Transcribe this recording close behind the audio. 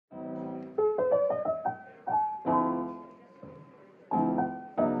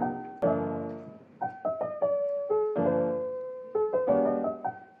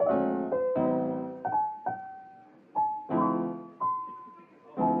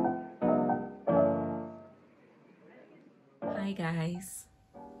Hi guys.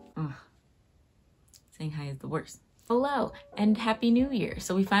 Ugh. Saying hi is the worst. Hello and Happy New Year.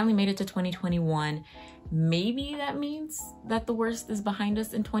 So we finally made it to 2021. Maybe that means that the worst is behind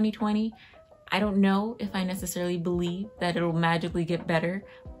us in 2020. I don't know if I necessarily believe that it'll magically get better,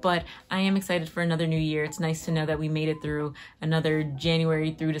 but I am excited for another new year. It's nice to know that we made it through another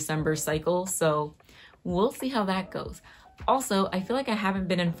January through December cycle. So we'll see how that goes. Also, I feel like I haven't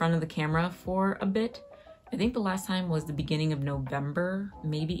been in front of the camera for a bit. I think the last time was the beginning of November,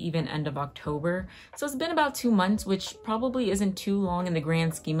 maybe even end of October. So it's been about 2 months, which probably isn't too long in the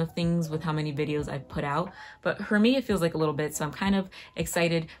grand scheme of things with how many videos I've put out. But for me, it feels like a little bit. So I'm kind of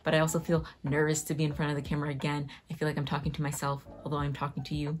excited, but I also feel nervous to be in front of the camera again. I feel like I'm talking to myself, although I'm talking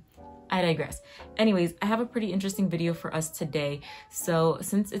to you. I digress. Anyways, I have a pretty interesting video for us today. So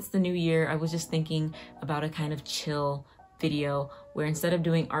since it's the new year, I was just thinking about a kind of chill video where instead of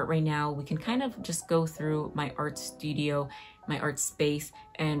doing art right now, we can kind of just go through my art studio, my art space,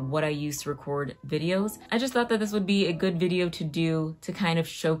 and what I use to record videos. I just thought that this would be a good video to do to kind of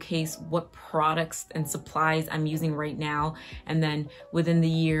showcase what products and supplies I'm using right now. And then within the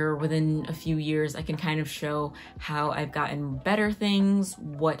year, within a few years, I can kind of show how I've gotten better things,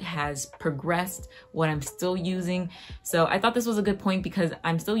 what has progressed, what I'm still using. So I thought this was a good point because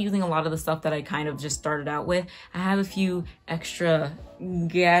I'm still using a lot of the stuff that I kind of just started out with. I have a few extra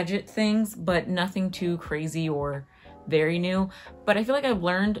gadget things, but nothing too crazy or very new. But I feel like I've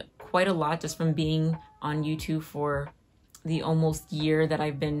learned quite a lot just from being on YouTube for the almost year that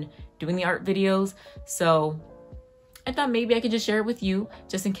I've been doing the art videos. So I thought maybe I could just share it with you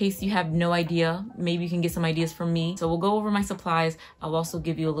just in case you have no idea. Maybe you can get some ideas from me. So we'll go over my supplies. I'll also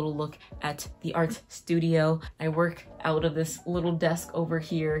give you a little look at the art studio. I work out of this little desk over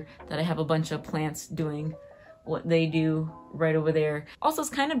here that I have a bunch of plants doing what they do right over there. Also, it's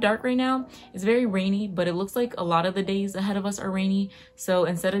kind of dark right now. It's very rainy, but it looks like a lot of the days ahead of us are rainy. So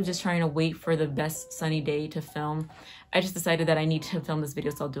instead of just trying to wait for the best sunny day to film, I just decided that I need to film this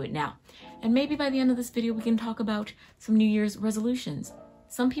video, so I'll do it now. And maybe by the end of this video, we can talk about some New Year's resolutions.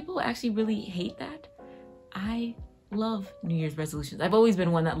 Some people actually really hate that. I love New Year's resolutions. I've always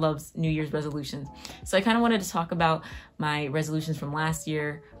been one that loves New Year's resolutions. So I kind of wanted to talk about my resolutions from last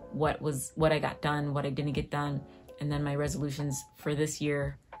year, what I got done, what I didn't get done, and then my resolutions for this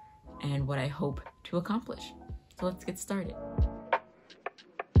year and what I hope to accomplish. So let's get started.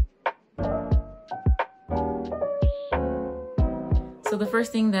 So the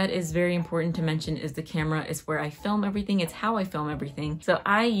first thing that is very important to mention is the camera. It's where I film everything. It's how I film everything. So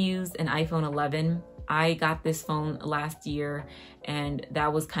I use an iPhone 11. I got this phone last year, and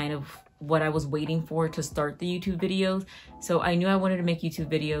that was kind of what I was waiting for to start the YouTube videos. So I knew I wanted to make YouTube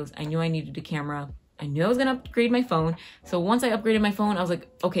videos. I knew I needed a camera. I knew I was gonna upgrade my phone. So once I upgraded my phone, I was like,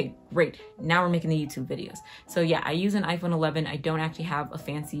 okay, great. Now we're making the YouTube videos. So yeah, I use an iPhone 11. I don't actually have a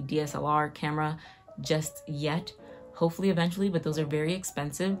fancy DSLR camera just yet. Hopefully eventually, but those are very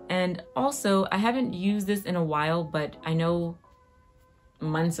expensive. And also, I haven't used this in a while, but I know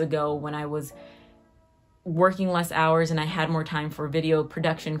months ago when I was working less hours and I had more time for video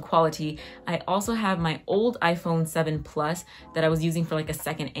production quality, I also have my old iPhone 7 Plus that I was using for like a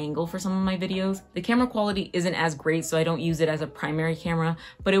second angle for some of my videos. The camera quality isn't as great, so I don't use it as a primary camera,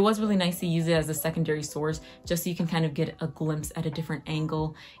 but it was really nice to use it as a secondary source just so you can kind of get a glimpse at a different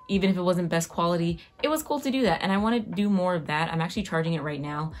angle. Even if it wasn't best quality, it was cool to do that, and I want to do more of that. I'm actually charging it right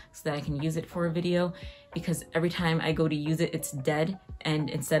now so that I can use it for a video, because every time I go to use it, it's dead. And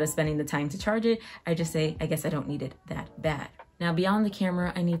instead of spending the time to charge it, I just say, I guess I don't need it that bad. Now, beyond the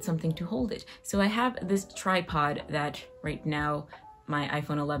camera, I need something to hold it. So I have this tripod that right now my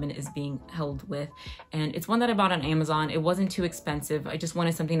iPhone 11 is being held with, and it's one that I bought on Amazon. It wasn't too expensive. I just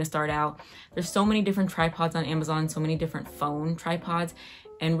wanted something to start out. There's so many different tripods on Amazon, so many different phone tripods,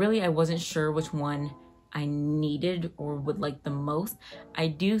 and really I wasn't sure which one I needed or would like the most. I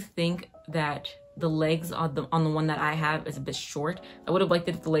do think that the legs on the one that I have is a bit short. I would have liked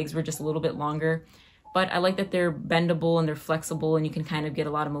it if the legs were just a little bit longer, but I like that they're bendable and they're flexible and you can kind of get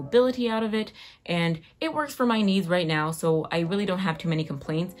a lot of mobility out of it, and it works for my needs right now, so I really don't have too many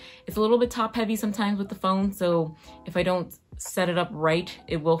complaints. It's a little bit top heavy sometimes with the phone, so if I don't set it up right,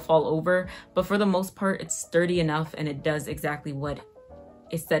 it will fall over, but for the most part, it's sturdy enough and it does exactly what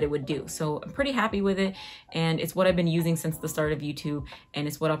it said it would do. So I'm pretty happy with it, and it's what I've been using since the start of YouTube, and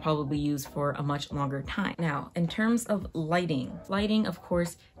it's what I'll probably use for a much longer time. Now, in terms of lighting, of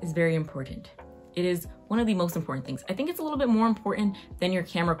course is very important. It is one of the most important things. I think it's a little bit more important than your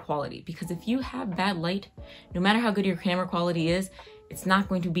camera quality, because if you have bad light, no matter how good your camera quality is, it's not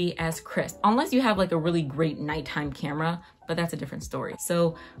going to be as crisp unless you have like a really great nighttime camera, but that's a different story.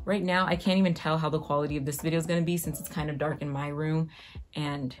 So right now I can't even tell how the quality of this video is going to be since it's kind of dark in my room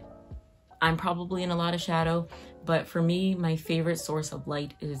and I'm probably in a lot of shadow, but for me, my favorite source of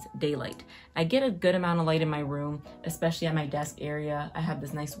light is daylight. I get a good amount of light in my room, especially at my desk area. I have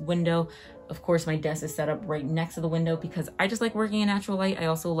this nice window. Of course, my desk is set up right next to the window because I just like working in natural light. I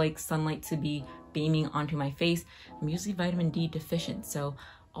also like sunlight to be beaming onto my face. I'm usually vitamin D deficient, so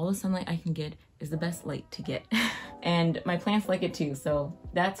all the sunlight I can get is the best light to get. And my plants like it too, so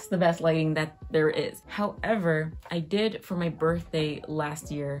that's the best lighting that there is. However, I did for my birthday last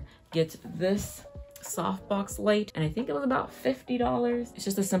year get this softbox light, and I think it was about $50. It's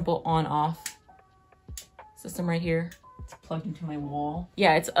just a simple on-off system right here. It's plugged into my wall.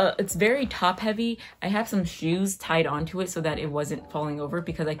 Yeah, it's very top heavy. I have some shoes tied onto it so that it wasn't falling over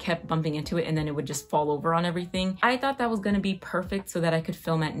because I kept bumping into it and then it would just fall over on everything. I thought that was gonna be perfect so that I could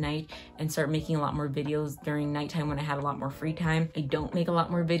film at night and start making a lot more videos during nighttime when I had a lot more free time. I don't make a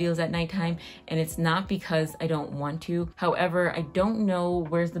lot more videos at nighttime, and it's not because I don't want to. However, I don't know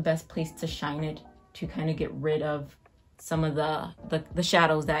where's the best place to shine it to kind of get rid of some of the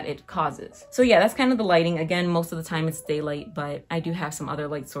shadows that it causes. So yeah, that's kind of the lighting. Again, most of the time it's daylight, but I do have some other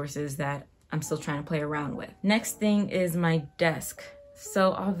light sources that I'm still trying to play around with. Next thing is my desk.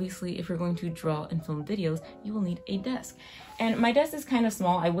 So obviously, if you're going to draw and film videos, you will need a desk. And my desk is kind of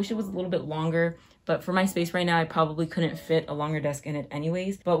small. I wish it was a little bit longer, but for my space right now, I probably couldn't fit a longer desk in it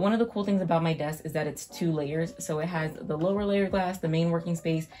anyways. But one of the cool things about my desk is that it's 2 layers. So it has the lower layer glass, the main working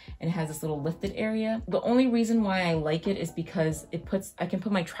space, and it has this little lifted area. The only reason why I like it is because I can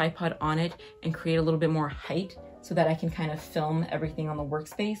put my tripod on it and create a little bit more height so that I can kind of film everything on the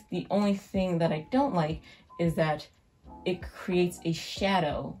workspace. The only thing that I don't like is that it creates a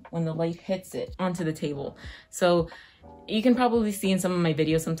shadow when the light hits it onto the table. So you can probably see in some of my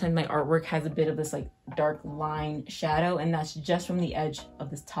videos, sometimes my artwork has a bit of this like dark line shadow, and that's just from the edge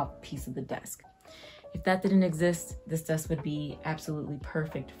of this top piece of the desk. If that didn't exist, this desk would be absolutely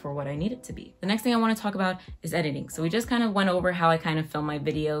perfect for what I need it to be. The next thing I want to talk about is editing. So we just kind of went over how I kind of film my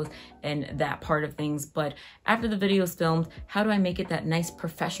videos and that part of things, but after the video is filmed, how do I make it that nice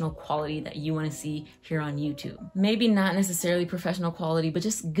professional quality that you want to see here on YouTube? Maybe not necessarily professional quality, but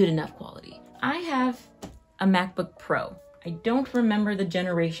just good enough quality. I have a MacBook Pro. I don't remember the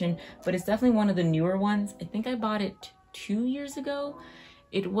generation, but it's definitely one of the newer ones. I think I bought it 2 years ago.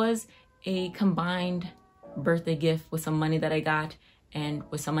 It was a combined birthday gift with some money that I got and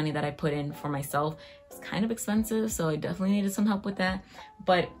with some money that I put in for myself. It's kind of expensive, so I definitely needed some help with that,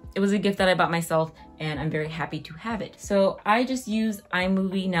 but it was a gift that I bought myself and I'm very happy to have it. So I just use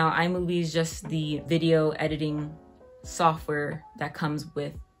iMovie. Now iMovie is just the video editing software that comes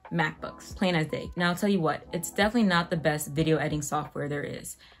with MacBooks, plain as day. Now I'll tell you what, it's definitely not the best video editing software there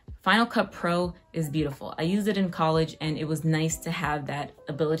is. Final Cut Pro is beautiful. I used it in college and it was nice to have that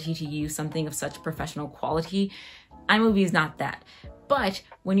ability to use something of such professional quality. iMovie is not that. But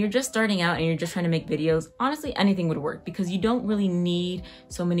when you're just starting out and you're just trying to make videos, honestly, anything would work because you don't really need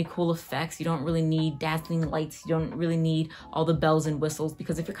so many cool effects. You don't really need dazzling lights. You don't really need all the bells and whistles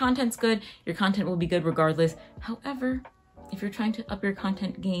because if your content's good, your content will be good regardless. However, if you're trying to up your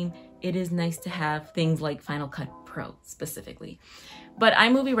content game, it is nice to have things like Final Cut Pro specifically. But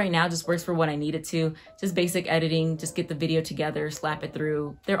iMovie right now just works for what I need it to. Just basic editing, just get the video together, slap it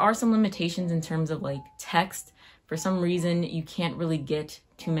through. There are some limitations in terms of like text. For some reason, you can't really get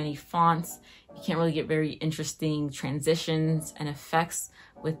too many fonts. You can't really get very interesting transitions and effects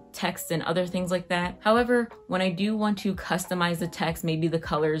with text and other things like that. However, when I do want to customize the text, maybe the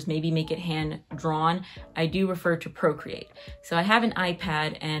colors, maybe make it hand drawn, I do refer to Procreate. So I have an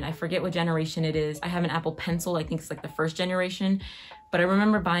iPad and I forget what generation it is. I have an Apple Pencil, I think it's like the 1st generation, but I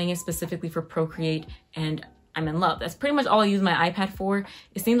remember buying it specifically for Procreate and I'm in love. That's pretty much all I use my iPad for.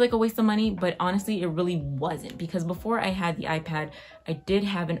 It seems like a waste of money, but honestly, it really wasn't because before I had the iPad, I did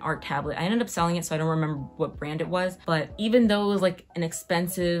have an art tablet. I ended up selling it, so I don't remember what brand it was. But even though it was like an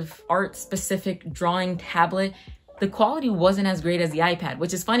expensive art-specific drawing tablet, the quality wasn't as great as the iPad,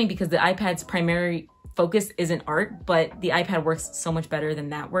 which is funny because the iPad's primary focus isn't art, but the iPad works so much better than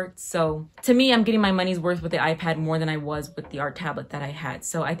that worked. So to me, I'm getting my money's worth with the iPad more than I was with the art tablet that I had.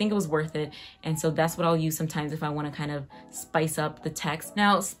 So I think it was worth it. And so that's what I'll use sometimes if I want to kind of spice up the text.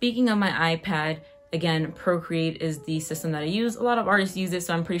 Now, speaking of my iPad, again, Procreate is the system that I use. A lot of artists use it,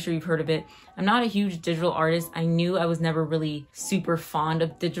 so I'm pretty sure you've heard of it. I'm not a huge digital artist. I knew I was never really super fond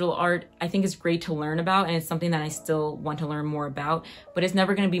of digital art. I think it's great to learn about, and it's something that I still want to learn more about, but it's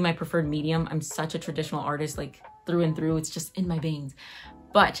never going to be my preferred medium. I'm such a traditional artist, like through and through. It's just in my veins.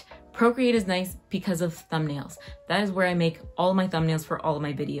 But Procreate is nice because of thumbnails. That is where I make all of my thumbnails for all of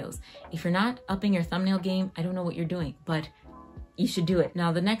my videos. If you're not upping your thumbnail game, I don't know what you're doing, but you should do it.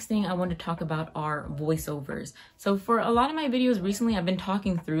 Now, the next thing I want to talk about are voiceovers. So for a lot of my videos recently, I've been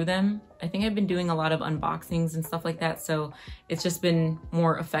talking through them. I think I've been doing a lot of unboxings and stuff like that. So it's just been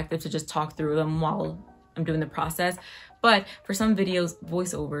more effective to just talk through them while I'm doing the process. But for some videos,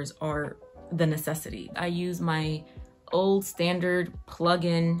 voiceovers are the necessity. I use my old standard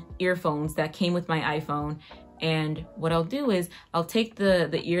plug-in earphones that came with my iPhone. And what I'll do is I'll take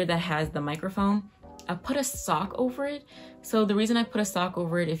the ear that has the microphone, I'll put a sock over it. So the reason I put a sock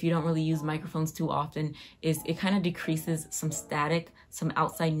over it, if you don't really use microphones too often, is it kind of decreases some static, some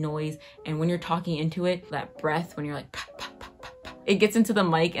outside noise. And when you're talking into it, that breath, when you're like, pop, pop, pop, pop, pop, it gets into the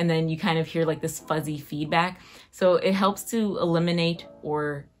mic and then you kind of hear like this fuzzy feedback. So it helps to eliminate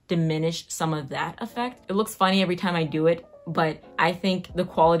or diminish some of that effect. It looks funny every time I do it, but I think the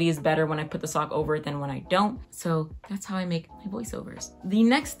quality is better when I put the sock over it than when I don't. So that's how I make my voiceovers. The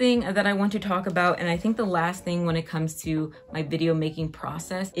next thing that I want to talk about, and I think the last thing when it comes to my video making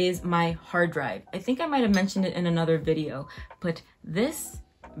process, is my hard drive. I think I might have mentioned it in another video, but this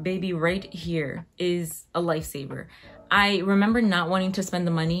baby right here is a lifesaver. I remember not wanting to spend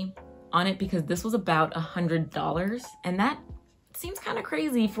the money on it because this was about $100, and that seems kind of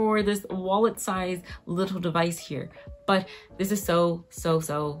crazy for this wallet size little device here, but this is so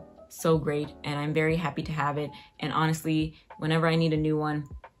great, and I'm very happy to have it. And honestly, whenever I need a new one,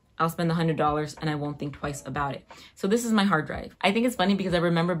 I'll spend the $100 and I won't think twice about it. So this is my hard drive. I think it's funny because I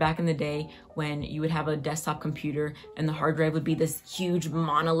remember back in the day when you would have a desktop computer and the hard drive would be this huge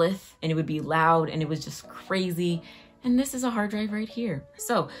monolith and it would be loud and it was just crazy. And this is a hard drive right here.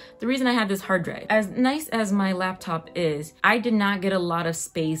 So the reason I have this hard drive, as nice as my laptop is, I did not get a lot of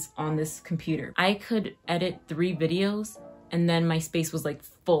space on this computer. I could edit 3 videos and then my space was like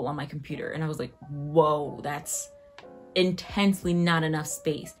full on my computer. And I was like, whoa, that's intensely not enough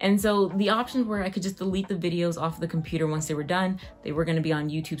space. And so the options were I could just delete the videos off the computer once they were done. They were gonna be on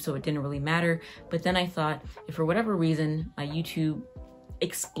YouTube, so it didn't really matter. But then I thought, if for whatever reason, my YouTube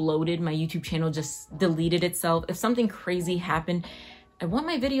exploded, my YouTube channel just deleted itself, if something crazy happened, I want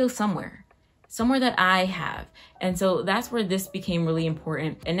my video somewhere that I have. And so that's where this became really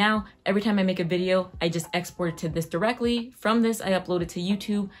important. And now every time I make a video, I just export it to this directly. From this, I upload it to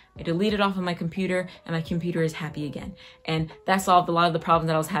YouTube, I delete it off of my computer, and my computer is happy again. And that solved a lot of the problems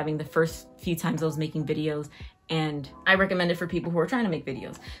that I was having the first few times I was making videos. And I recommend it for people who are trying to make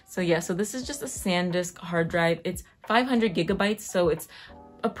videos. So yeah, so this is just a SanDisk hard drive. It's 500 gigabytes, so it's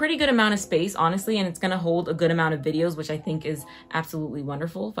a pretty good amount of space, honestly, and it's gonna hold a good amount of videos, which I think is absolutely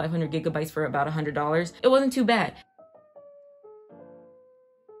wonderful. 500 gigabytes for about $100. It wasn't too bad.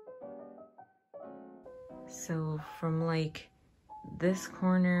 So from like this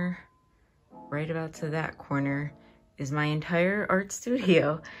corner right about to that corner is my entire art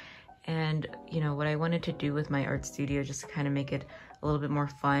studio. And you know what I wanted to do with my art studio, just to kind of make it a little bit more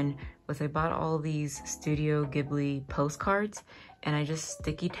fun, was I bought all these Studio Ghibli postcards and I just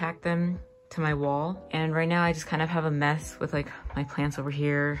sticky tacked them to my wall. And right now I just kind of have a mess with like my plants over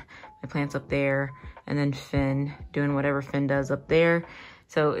here, my plants up there, and then Finn doing whatever Finn does up there.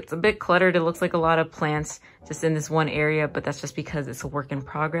 So it's a bit cluttered. It looks like a lot of plants just in this one area, but that's just because it's a work in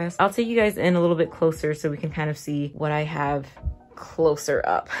progress. I'll take you guys in a little bit closer so we can kind of see what I have closer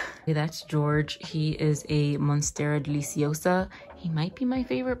up. That's George. He is a Monstera deliciosa. He might be my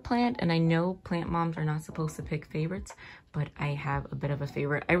favorite plant, and I know plant moms are not supposed to pick favorites, but I have a bit of a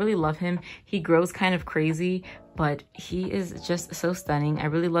favorite. I really love him. He grows kind of crazy, but he is just so stunning. I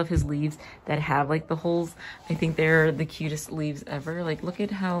really love his leaves that have like the holes. I think they're the cutest leaves ever. Like, look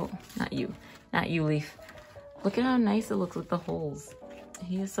at how, not you leaf. Look at how nice it looks with the holes.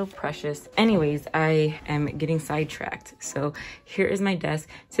 He is so precious. Anyways, I am getting sidetracked. So here is my desk.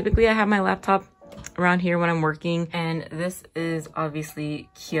 Typically I have my laptop around here when I'm working, and this is obviously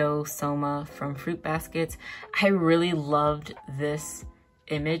Kyo Soma from Fruit Baskets. I really loved this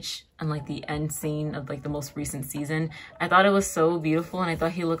image on like the end scene of like the most recent season. I thought it was so beautiful and I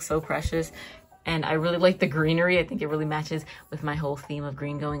thought he looked so precious. And I really like the greenery. I think it really matches with my whole theme of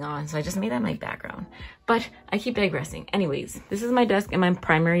green going on. So I just made that my background. But I keep digressing. Anyways, this is my desk and my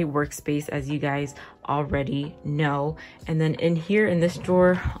primary workspace, as you guys already know. And then in here, in this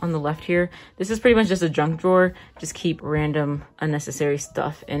drawer on the left here, this is pretty much just a junk drawer. Just keep random unnecessary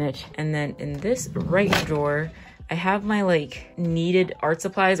stuff in it. And then in this right drawer, I have my like needed art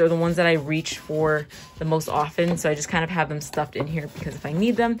supplies, or the ones that I reach for the most often. So I just kind of have them stuffed in here because if I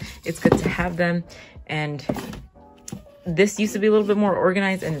need them, it's good to have them. And this used to be a little bit more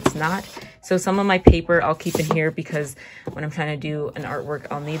organized and it's not. So some of my paper I'll keep in here because when I'm trying to do an artwork,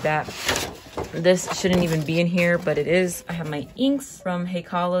 I'll need that. This shouldn't even be in here, but it is. I have my inks from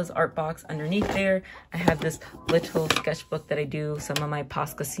Heikala's art box underneath there. I have this little sketchbook that I do some of my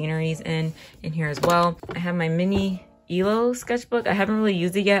Posca sceneries in here as well. I have my mini Elo sketchbook. I haven't really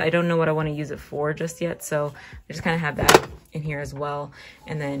used it yet. I don't know what I want to use it for just yet, so I just kind of have that in here as well.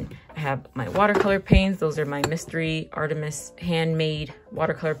 And then I have my watercolor paints. Those are my Mystery Artemis handmade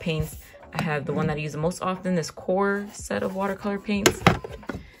watercolor paints. I have the one that I use the most often, this core set of watercolor paints,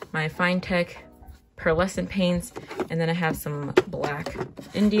 my Fine Tech pearlescent paints, and then I have some black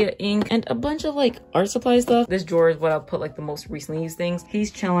India ink and a bunch of like art supply stuff. This drawer is what I'll put like the most recently used things.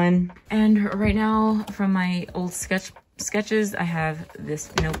 He's chilling. And right now from my old sketches, I have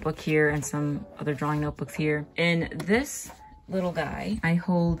this notebook here and some other drawing notebooks here. In this little guy, I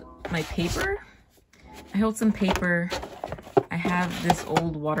hold my paper. I hold some paper. I have this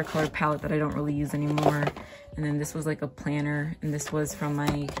old watercolor palette that I don't really use anymore. And then this was like a planner, and this was from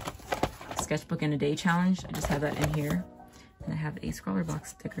my sketchbook in a day challenge. I just have that in here. And I have a Scrawler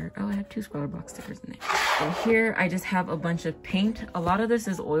Box sticker. Oh, I have 2 Scrawler Box stickers in there. And here I just have a bunch of paint. A lot of this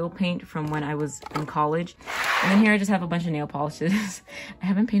is oil paint from when I was in college. And then here I just have a bunch of nail polishes. I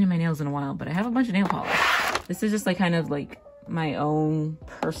haven't painted my nails in a while, but I have a bunch of nail polish. This is just like kind of like my own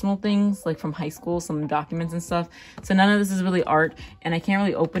personal things, like from high school, some documents and stuff. So none of this is really art, and I can't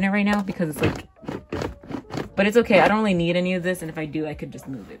really open it right now because it's like, but it's okay. I don't really need any of this, and if I do, I could just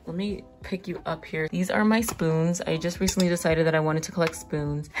move it. Let me pick you up here. These are my spoons. I just recently decided that I wanted to collect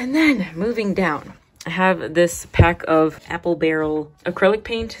spoons. And then moving down, I have this pack of Apple Barrel acrylic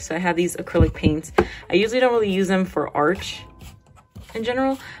paint. So I have these acrylic paints. I usually don't really use them for art in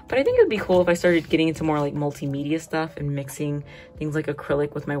general, but I think it would be cool if I started getting into more like multimedia stuff and mixing things like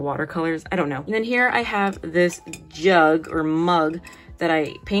acrylic with my watercolors. I don't know. And then here I have this jug or mug that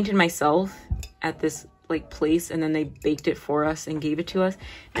I painted myself at this like place, and then they baked it for us and gave it to us.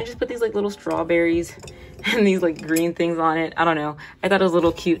 And I just put these like little strawberries and these like green things on it. I don't know. I thought it was a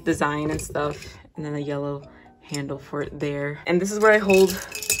little cute design and stuff. And then a yellow handle for it there. And this is where I hold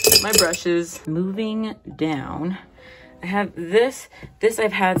my brushes. Moving down, I have this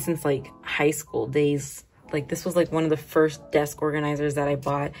I've had since like high school days. Like this was like one of the first desk organizers that I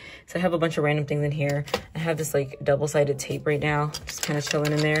bought. So I have a bunch of random things in here. I have this like double-sided tape right now, just kind of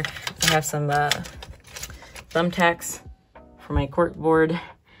chilling in there. I have some thumbtacks for my cork board.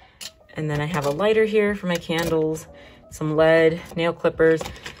 And then I have a lighter here for my candles, some lead, nail clippers.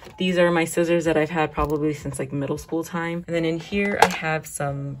 These are my scissors that I've had probably since like middle school time. And then in here, I have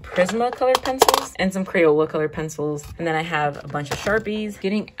some Prisma colored pencils and some Crayola colored pencils. And then I have a bunch of Sharpies.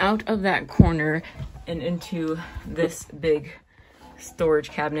 Getting out of that corner and into this big storage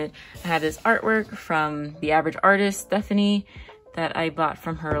cabinet, I have this artwork from The Average Artist, Stephanie, that I bought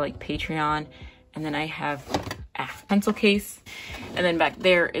from her like Patreon. And then I have pencil case. And then back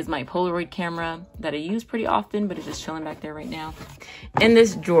there is my Polaroid camera that I use pretty often, but it's just chilling back there right now. In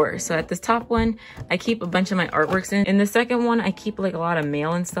this drawer, so at this top one, I keep a bunch of my artworks in. In the second one, I keep like a lot of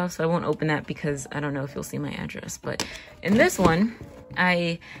mail and stuff, so I won't open that because I don't know if you'll see my address. But in this one,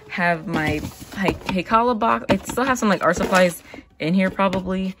 I have my Heikala box. I still have some like art supplies in here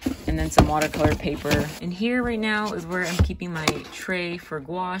probably, and then some watercolor paper. And here right now is where I'm keeping my tray for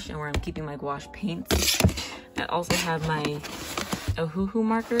gouache and where I'm keeping my gouache paints. I also have my Ohuhu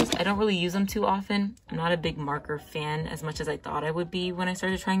markers. I don't really use them too often. I'm not a big marker fan as much as I thought I would be when I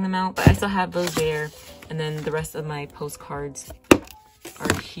started trying them out, but I still have those there. And then the rest of my postcards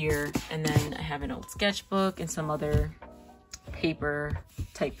are here. And then I have an old sketchbook and some other paper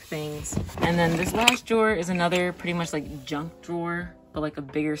type things. And then this last drawer is another pretty much like junk drawer, but like a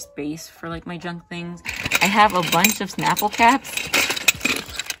bigger space for like my junk things. I have a bunch of Snapple caps.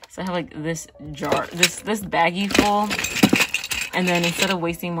 So I have like this jar, this baggie full. And then instead of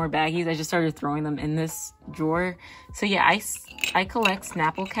wasting more baggies, I just started throwing them in this drawer. So yeah, I collect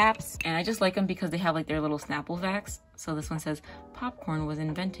Snapple caps, and I just like them because they have like their little Snapple facts. So this one says, popcorn was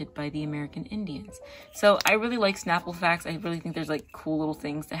invented by the American Indians. So I really like Snapple facts. I really think there's like cool little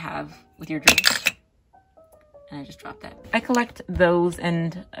things to have with your drinks. And I just dropped that. I collect those,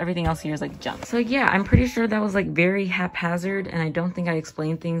 and everything else here is like junk. So yeah, I'm pretty sure that was like very haphazard, and I don't think I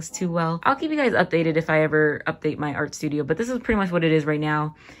explained things too well. I'll keep you guys updated if I ever update my art studio, but this is pretty much what it is right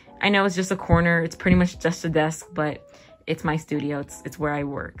now. I know it's just a corner. It's pretty much just a desk, but it's my studio. It's where I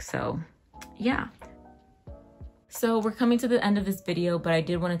work. So yeah. So we're coming to the end of this video, but I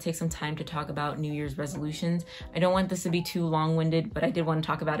did want to take some time to talk about New Year's resolutions. I don't want this to be too long-winded, but I did want to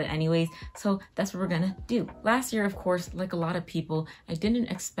talk about it anyways. So that's what we're gonna do. Last year, of course, like a lot of people, I didn't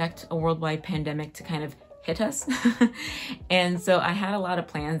expect a worldwide pandemic to kind of hit us. And so I had a lot of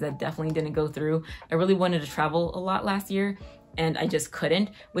plans that definitely didn't go through. I really wanted to travel a lot last year and I just couldn't,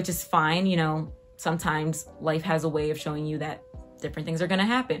 which is fine. You know, sometimes life has a way of showing you that different things are gonna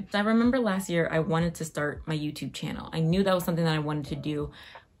happen. So I remember last year I wanted to start my YouTube channel. I knew that was something that I wanted to do,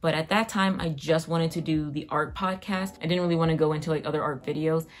 but at that time I just wanted to do the art podcast. I didn't really want to go into like other art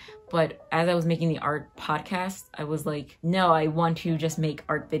videos, but as I was making the art podcast, I was like, no, I want to just make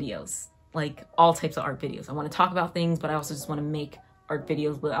art videos, like all types of art videos. I want to talk about things, but I also just want to make art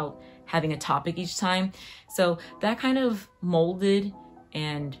videos without having a topic each time. So that kind of molded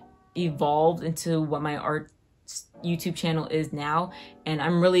and evolved into what my art YouTube channel is now, and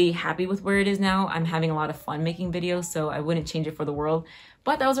I'm really happy with where it is now. I'm having a lot of fun making videos, so I wouldn't change it for the world.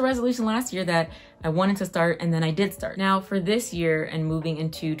 But that was a resolution last year that I wanted to start, and then I did start. Now for this year and moving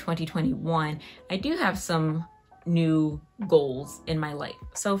into 2021, I do have some new goals in my life.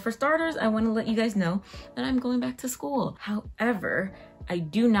 So for starters, I want to let you guys know that I'm going back to school. However, I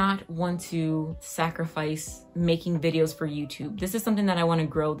do not want to sacrifice making videos for YouTube. This is something that I want to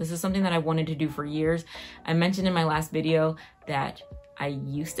grow. This is something that I wanted to do for years. I mentioned in my last video that I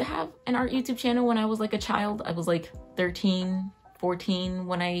used to have an art YouTube channel when I was like a child. I was like 13, 14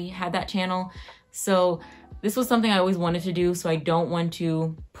 when I had that channel. So this was something I always wanted to do. So I don't want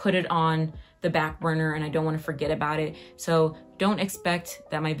to put it on the back burner and I don't want to forget about it. So don't expect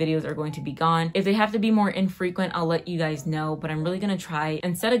that my videos are going to be gone. If they have to be more infrequent, I'll let you guys know, but I'm really gonna try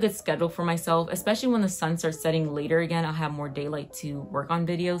and set a good schedule for myself, especially when the sun starts setting later again. I'll have more daylight to work on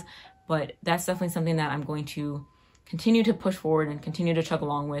videos, but that's definitely something that I'm going to continue to push forward and continue to chug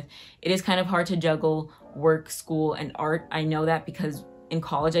along with. It is kind of hard to juggle work, school, and art. I know that because in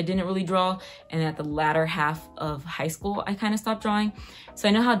college, I didn't really draw, and at the latter half of high school, I kind of stopped drawing. So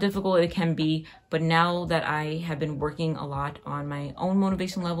I know how difficult it can be, but now that I have been working a lot on my own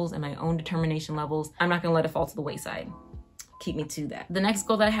motivation levels and my own determination levels, I'm not gonna let it fall to the wayside. Keep me to that. The next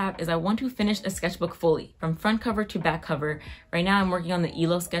goal that I have is I want to finish a sketchbook fully, from front cover to back cover. Right now I'm working on the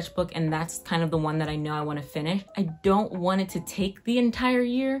ELO sketchbook, and that's kind of the one that I know I want to finish. I don't want it to take the entire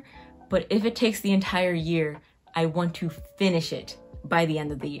year, but if it takes the entire year, I want to finish it by the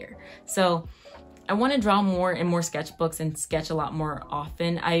end of the year. So I want to draw more and more sketchbooks and sketch a lot more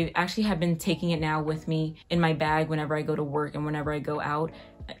often. I actually have been taking it now with me in my bag whenever I go to work and whenever I go out.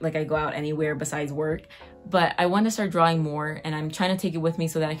 Like I go out anywhere besides work, but I want to start drawing more, and I'm trying to take it with me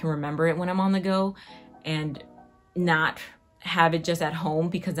so that I can remember it when I'm on the go and not have it just at home,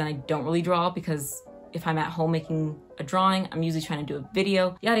 because then I don't really draw, because if I'm at home making a drawing, I'm usually trying to do a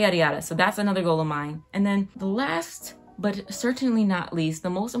video, yada, yada, yada. So that's another goal of mine. And then the last, but certainly not least, the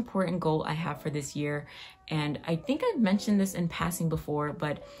most important goal I have for this year, and I think I've mentioned this in passing before,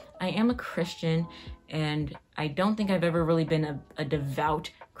 but I am a Christian, and I don't think I've ever really been a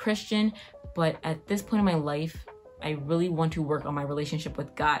devout Christian, but at this point in my life, I really want to work on my relationship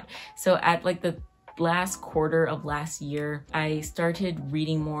with God. So at like the last quarter of last year, I started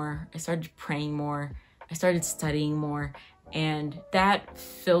reading more, I started praying more, I started studying more, and that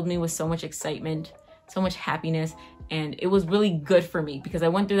filled me with so much excitement, so much happiness, and it was really good for me because I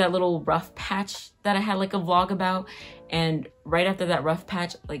went through that little rough patch that I had like a vlog about, and right after that rough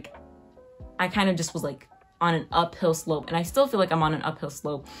patch, like I kind of just was like on an uphill slope, and I still feel like I'm on an uphill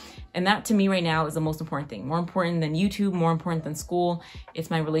slope, and that to me right now is the most important thing, more important than YouTube, more important than school.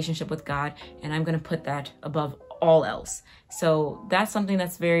 It's my relationship with God, and I'm gonna put that above all else. So that's something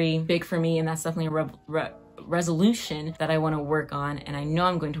that's very big for me, and that's definitely a resolution that I want to work on, and I know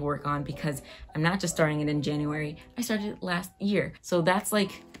I'm going to work on because I'm not just starting it in January, I started it last year. So that's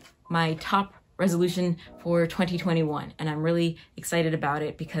like my top resolution for 2021, and I'm really excited about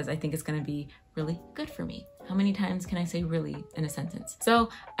it because I think it's going to be really good for me. How many times can I say really in a sentence? So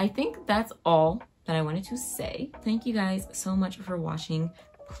I think that's all that I wanted to say. Thank you guys so much for watching.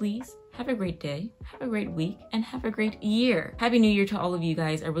 Please have a great day, have a great week, and have a great year. Happy New Year to all of you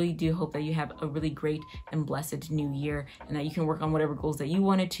guys. I really do hope that you have a really great and blessed new year, and that you can work on whatever goals that you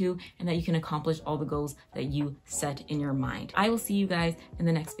wanted to, and that you can accomplish all the goals that you set in your mind. I will see you guys in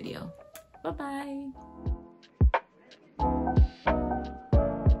the next video. Bye-bye.